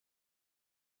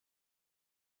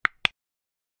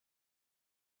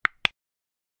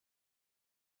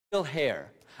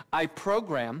hair. I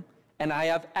program, and I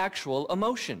have actual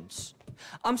emotions.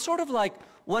 I'm sort of like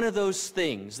one of those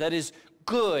things that is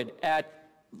good at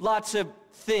lots of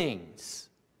things.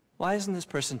 Why isn't this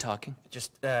person talking?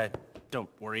 Just, don't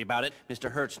worry about it. Mr.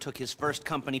 Hertz took his first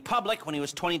company public when he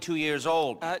was 22 years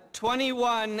old.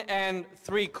 21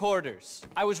 3/4.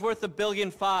 I was worth $1.5 billion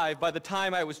by the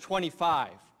time I was 25.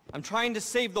 I'm trying to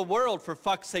save the world, for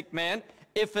fuck's sake, man,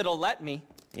 if it'll let me.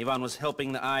 Ivan was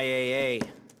helping the IAA,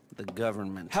 the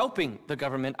government. Helping the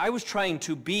government? I was trying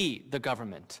to be the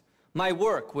government. My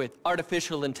work with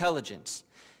artificial intelligence.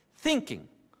 Thinking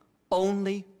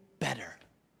only better.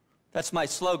 That's my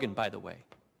slogan, by the way.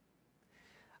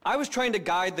 I was trying to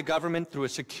guide the government through a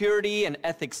security and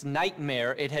ethics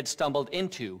nightmare it had stumbled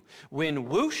into, when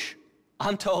whoosh,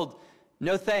 I'm told,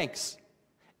 no thanks.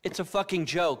 It's a fucking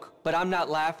joke, but I'm not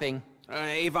laughing.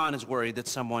 Ivan is worried that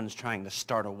someone's trying to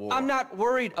start a war. I'm not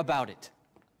worried about it.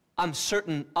 I'm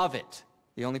certain of it.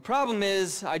 The only problem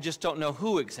is, I just don't know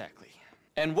who exactly.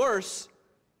 And worse,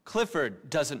 Clifford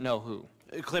doesn't know who.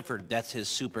 Clifford, that's his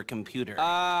supercomputer.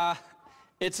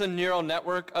 It's a neural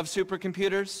network of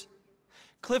supercomputers.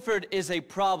 Clifford is a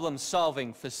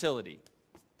problem-solving facility.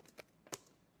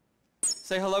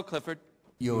 Say hello, Clifford.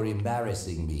 You're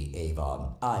embarrassing me,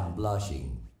 Avon. I'm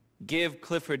blushing. Give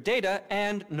Clifford data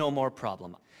and no more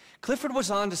problem. Clifford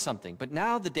was onto something, but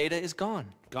now the data is gone.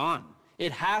 Gone.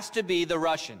 It has to be the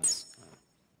Russians.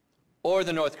 Or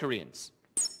the North Koreans.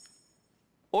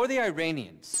 Or the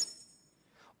Iranians.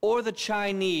 Or the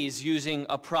Chinese using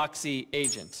a proxy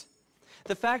agent.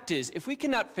 The fact is, if we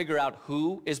cannot figure out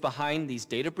who is behind these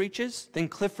data breaches, then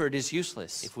Clifford is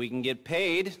useless. If we can get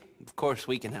paid, of course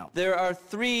we can help. There are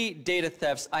 3 data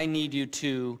thefts I need you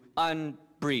to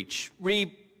unbreach,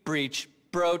 re-breach,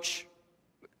 broach.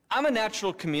 I'm a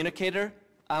natural communicator.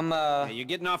 You're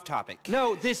getting off topic.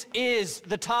 No, this is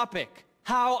the topic.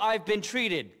 How I've been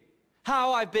treated.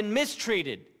 How I've been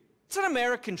mistreated. It's an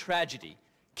American tragedy.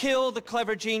 Kill the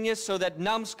clever genius so that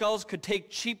numbskulls could take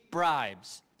cheap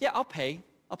bribes. Yeah, I'll pay.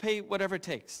 I'll pay whatever it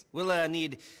takes. We'll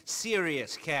need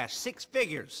serious cash, 6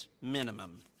 figures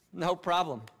minimum. No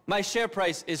problem. My share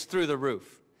price is through the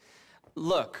roof.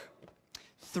 Look,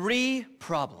 3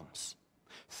 problems.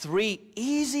 3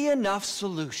 easy enough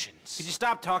solutions. Could you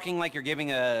stop talking like you're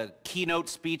giving a keynote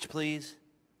speech, please?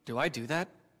 Do I do that?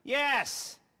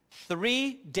 Yes!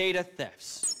 3 data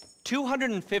thefts.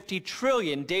 250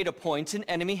 trillion data points in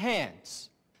enemy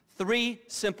hands. 3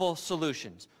 simple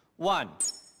solutions. 1.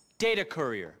 Data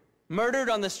courier. Murdered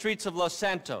on the streets of Los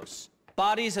Santos.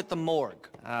 Bodies at the morgue.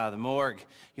 The morgue.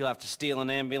 You'll have to steal an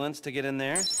ambulance to get in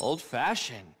there?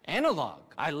 Old-fashioned. Analog.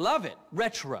 I love it.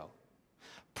 Retro.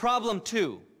 Problem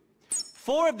 2.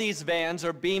 4 of these vans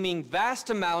are beaming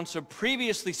vast amounts of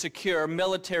previously secure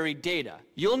military data.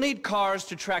 You'll need cars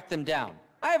to track them down.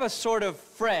 I have a sort of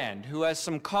friend who has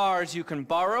some cars you can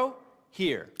borrow.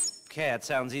 Here. Okay, that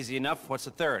sounds easy enough. What's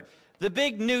the third? The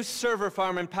big new server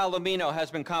farm in Palomino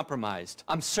has been compromised.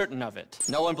 I'm certain of it.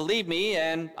 No one believed me,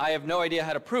 and I have no idea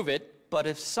how to prove it. But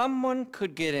if someone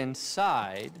could get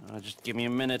inside... Just give me a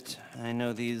minute. I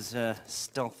know these,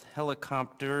 stealth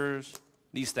helicopters.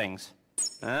 These things.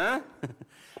 Huh?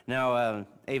 Now,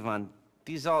 Avon,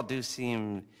 these all do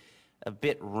seem a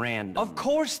bit random. Of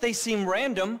course they seem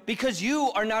random, because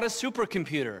you are not a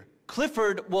supercomputer.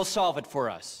 Clifford will solve it for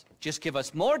us. Just give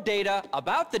us more data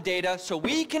about the data so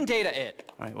we can data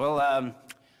it. All right, well,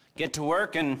 get to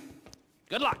work and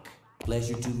good luck.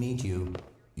 Pleasure to meet you.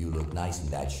 You look nice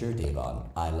in that shirt, Avon.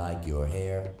 I like your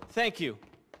hair. Thank you.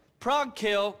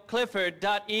 Progkill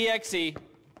Clifford.exe.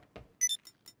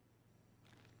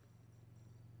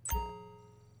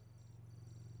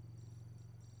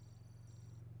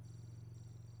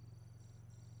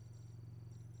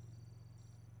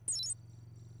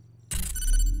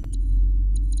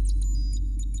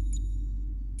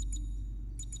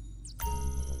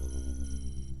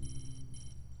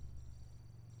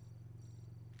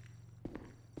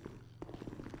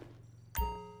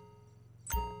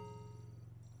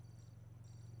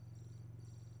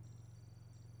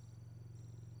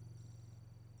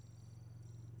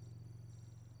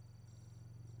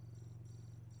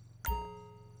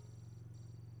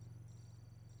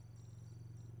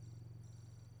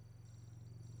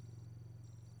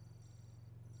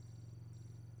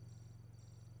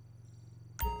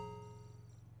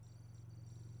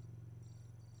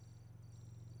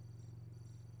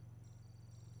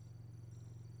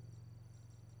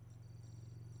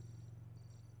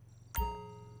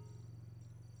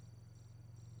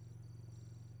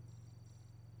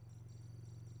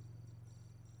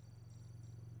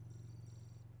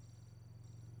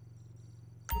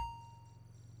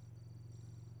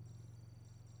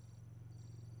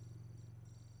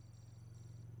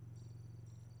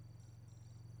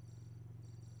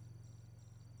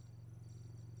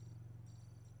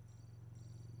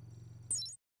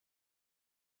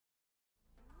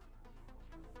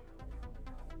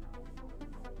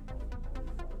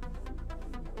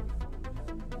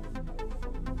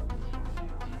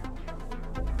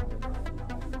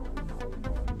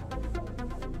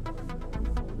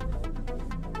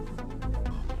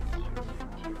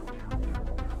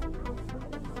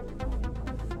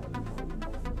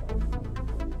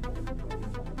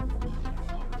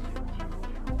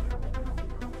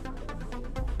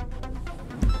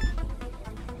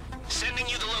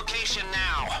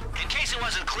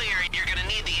 wasn't clear, you're gonna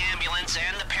need the ambulance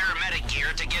and the paramedic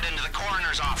gear to get into the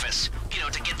coroner's office. You know,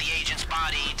 to get the agent's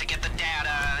body, to get the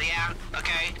data, yeah?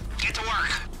 Okay? Get to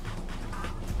work.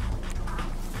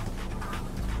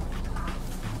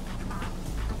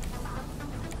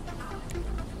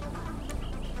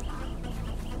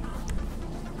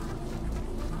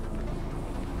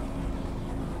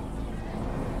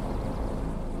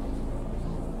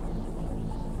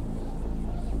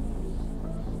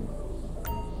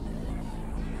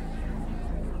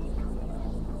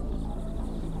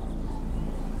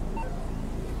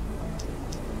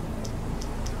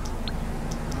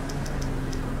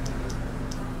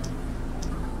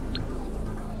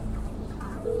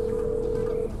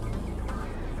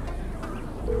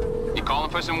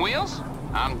 Calling for some wheels?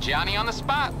 I'm Johnny on the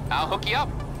spot. I'll hook you up.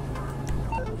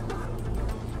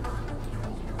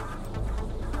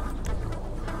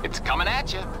 It's coming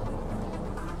at you.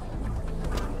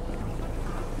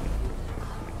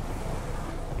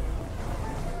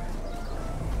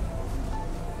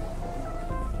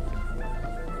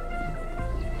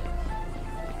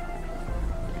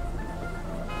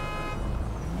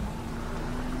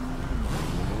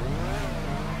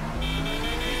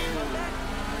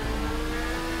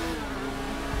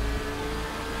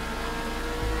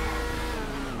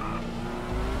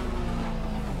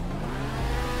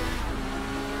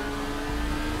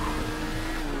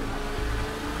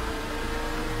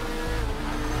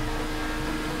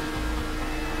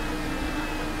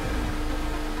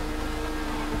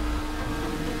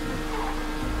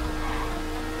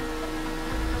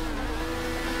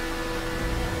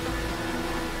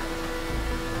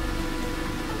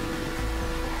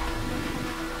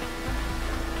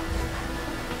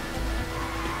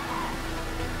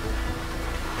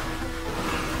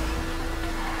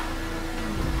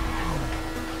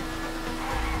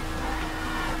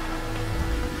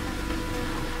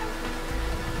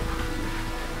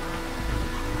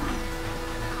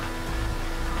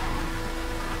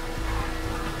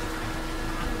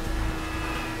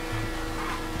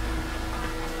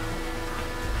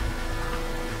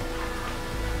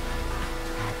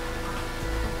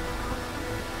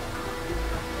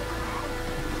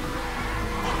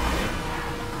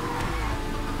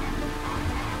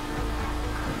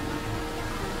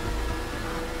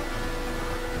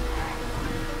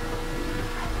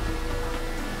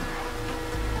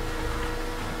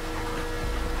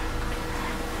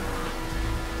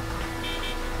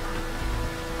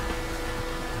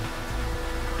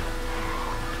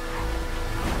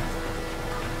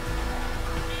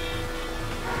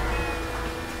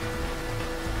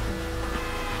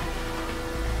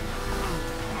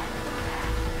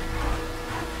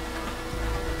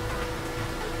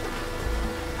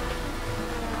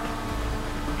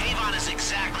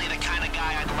 Exactly the kind of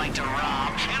guy I'd like to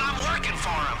rob, and I'm working for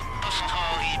him.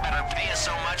 Oh, he better pay us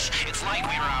so much, it's like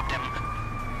we robbed him.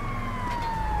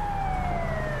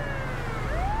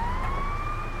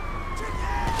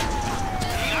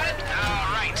 You got it? All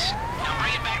right. Now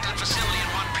bring it back to the facility in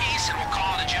one piece, and we'll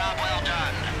call it a job well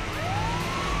done.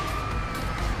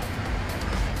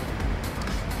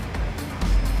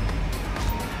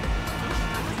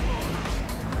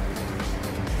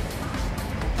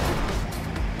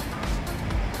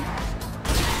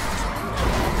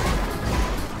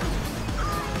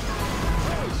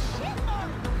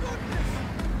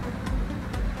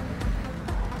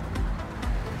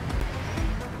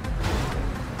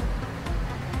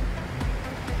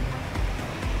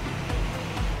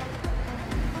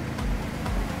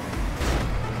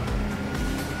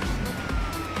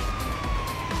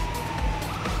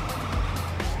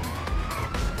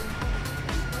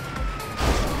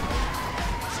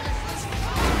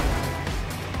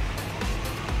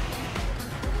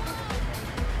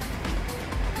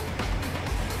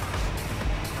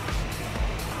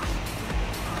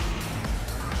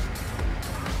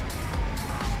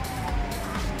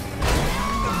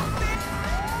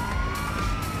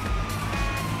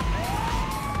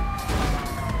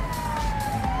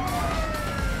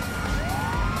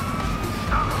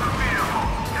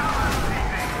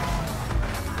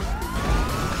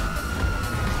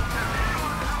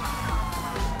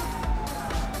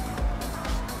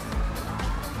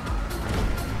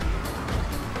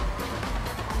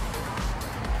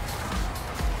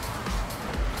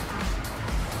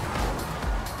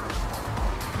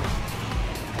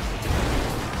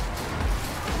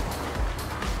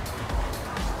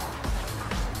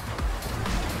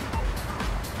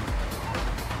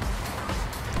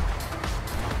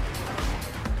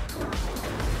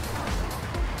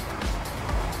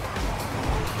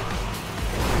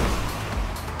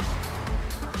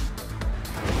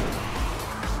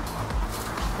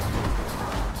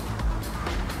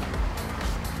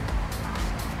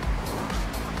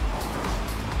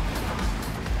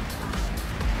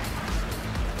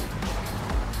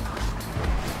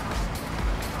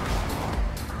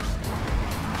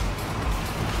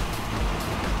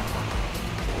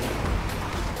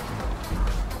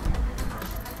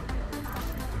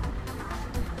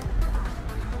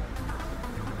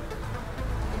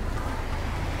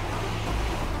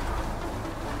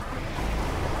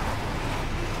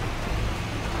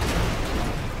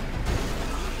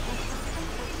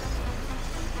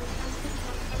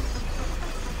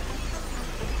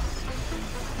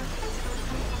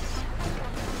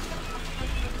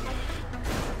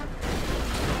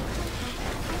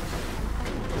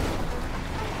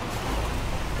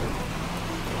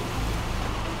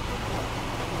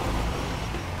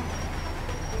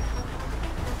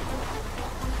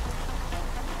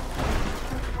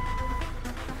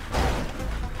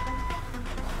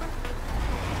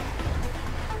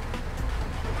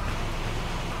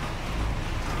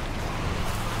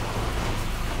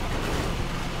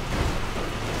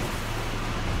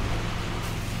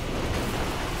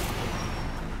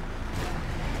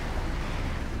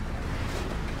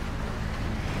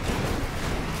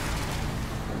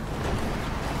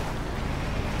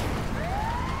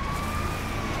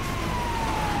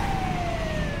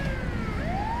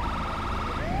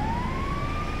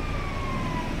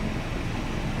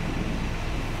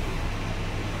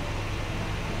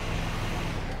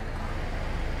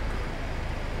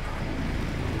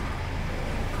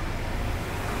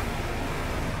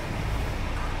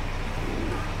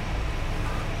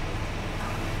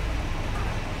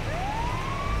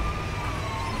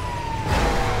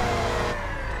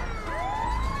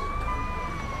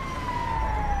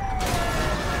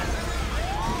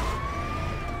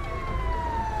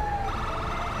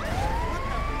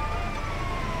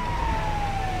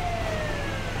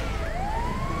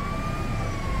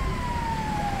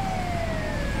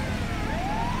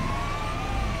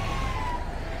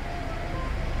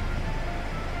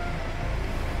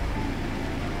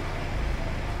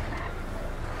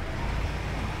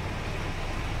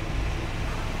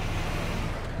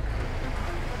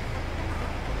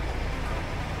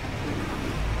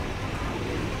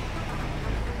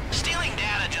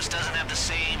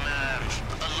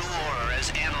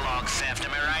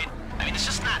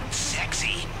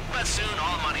 But soon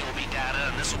all the money will be data,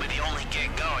 and this will be the only gig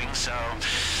going, so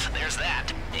there's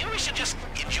that. Maybe we should just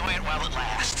enjoy it while it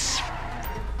lasts.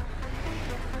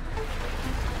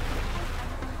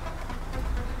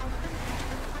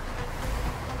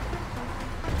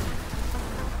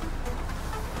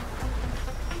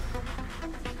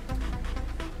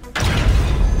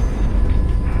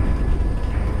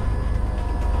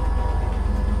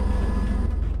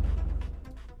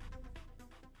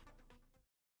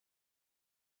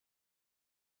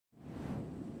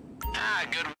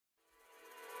 Good